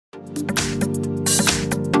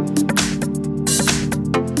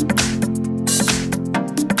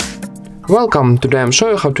Welcome, today I'm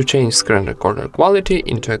showing you how to change screen recorder quality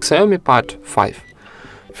into a Xiaomi Pad 5.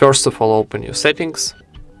 First of all, open your settings,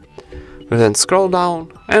 then scroll down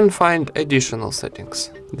and find additional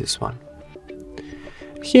settings, this one.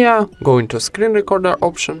 Here, go into screen recorder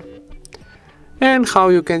option, and how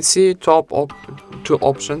you can see two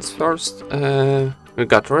options first. We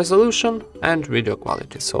got resolution and video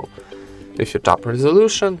quality. So if you tap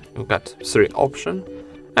resolution, you got 3 options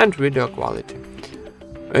and video quality.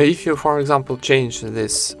 If you, for example, change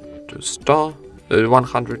this to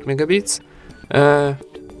 100 megabits,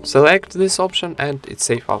 select this option and it's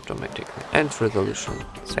saved automatically, and resolution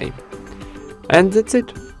same. And that's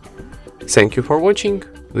it. Thank you for watching,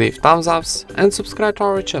 leave thumbs ups and subscribe to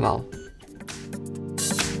our channel.